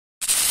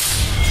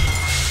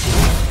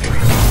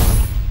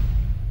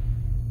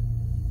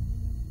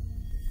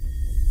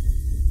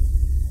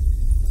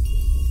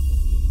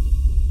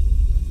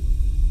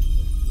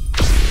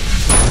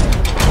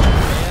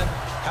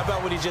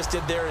just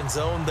did there in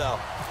zone, though.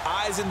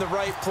 Eyes in the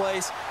right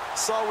place,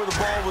 saw where the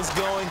ball was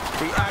going,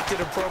 reacted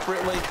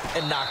appropriately,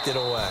 and knocked it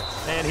away.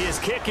 And his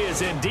kick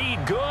is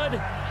indeed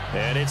good,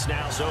 and it's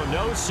now so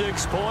no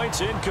 6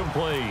 points,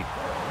 incomplete.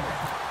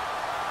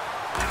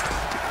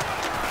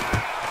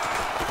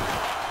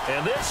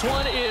 And this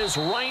one is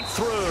right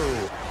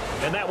through,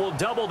 and that will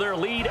double their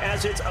lead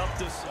as it's up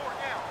to 6.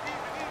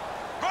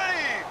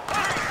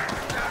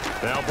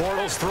 Now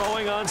Bortles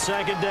throwing on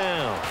second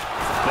down.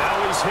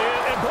 Now he's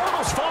hit, and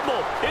Bortles fumble.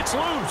 It's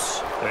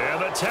loose.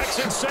 And the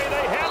Texans say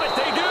they have it.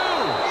 They do.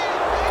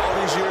 All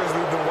these years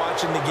we've been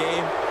watching the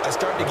game, I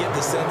start to get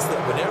the sense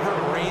that whenever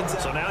it rains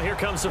out. So now here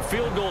comes the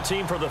field goal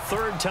team for the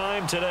third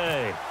time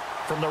today.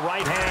 From the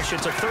right hash,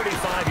 it's a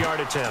 35-yard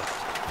attempt.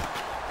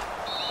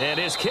 And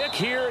his kick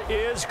here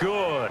is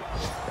good.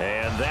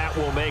 And that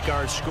will make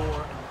our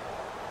score.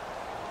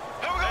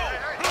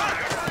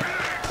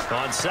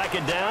 On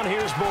second down,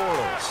 here's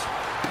Bortles.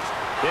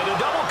 Into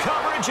double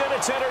coverage, and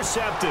it's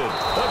intercepted.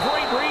 A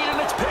great read, and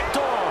it's picked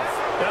off.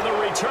 And the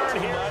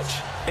return here.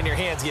 And your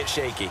hands get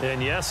shaky.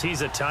 And yes,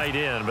 he's a tight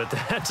end, but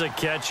that's a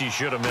catch he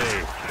should have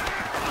made.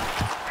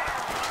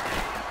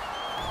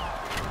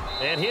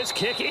 And his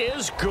kick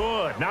is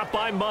good. Not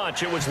by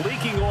much. It was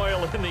leaking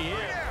oil in the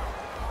end.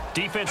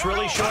 Defense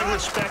really showing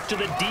respect to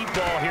the deep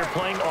ball here,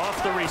 playing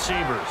off the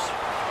receivers.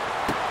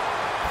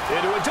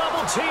 Into a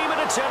double team,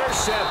 and it's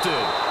intercepted.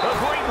 A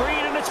great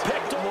read, and it's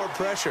picked up. More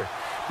pressure.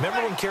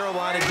 Remember when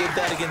Carolina did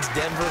that against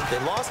Denver?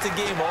 They lost the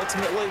game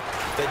ultimately.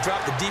 They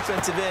dropped the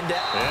defensive end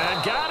down.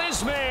 And got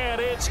his man.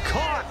 It's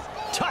caught.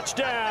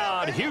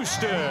 Touchdown,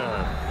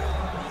 Houston.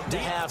 To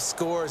have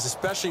scores,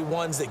 especially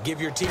ones that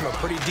give your team a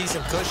pretty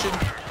decent cushion,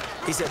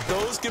 he said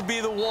those could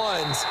be the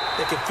ones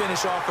that could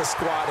finish off a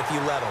squad if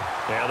you let them.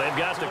 Yeah, they've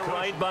got the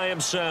right by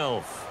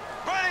himself.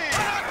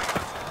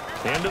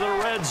 Into the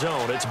red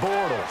zone, it's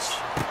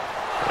Bortles.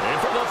 And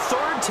for the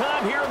third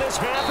time here in this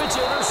half, it's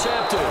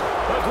intercepted.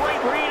 A great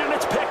read, and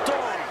it's picked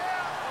off.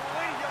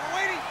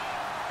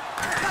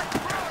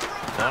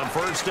 On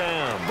first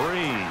down,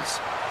 Breeze.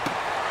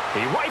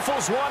 He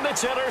rifles one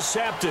that's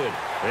intercepted.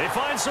 They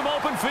find some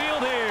open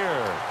field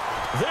here.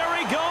 There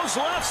he goes,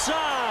 left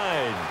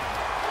side.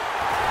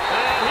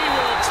 And he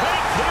will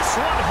take this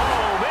one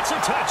home. It's a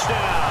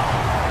touchdown.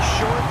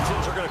 Short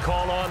are going to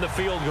call on the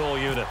field goal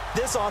unit.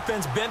 This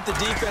offense bent the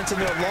defense in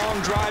their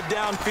long drive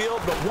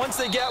downfield, but once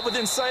they got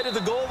within sight of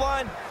the goal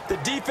line, the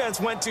defense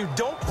went to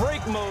don't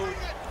break mode.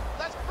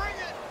 Let's bring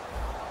it.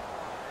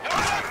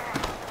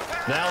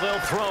 Now they'll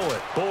throw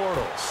it.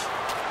 Bortles.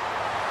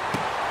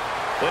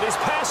 And his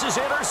pass is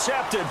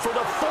intercepted for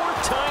the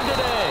fourth time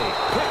today.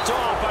 Picked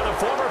off by the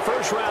former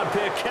first-round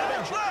pick,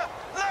 Kevin.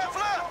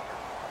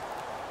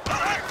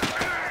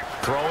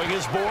 Throwing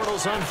his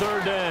Bortles on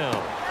third down.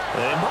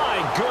 And my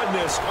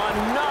goodness,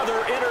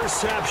 another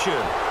interception.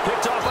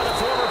 Picked off by the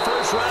former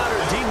first-rounder,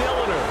 D.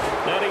 Milliner.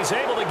 And he's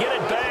able to get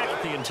it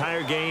back the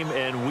entire game,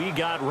 and we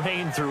got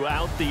rain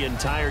throughout the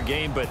entire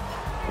game. But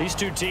these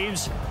two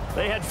teams,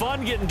 they had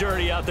fun getting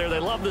dirty out there. They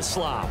love the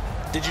slop.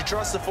 Did you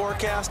trust the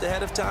forecast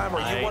ahead of time?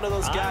 Are you one of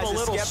those guys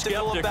that's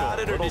skeptical about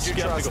it, or did you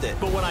trust it?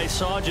 But when I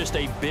saw just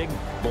a big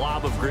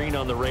blob of green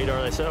on the radar,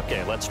 I said,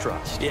 okay, let's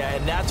trust. Yeah,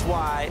 and that's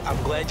why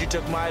I'm glad you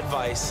took my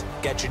advice.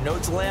 Got your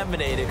notes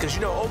laminated, because,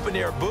 you know,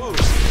 open-air booze.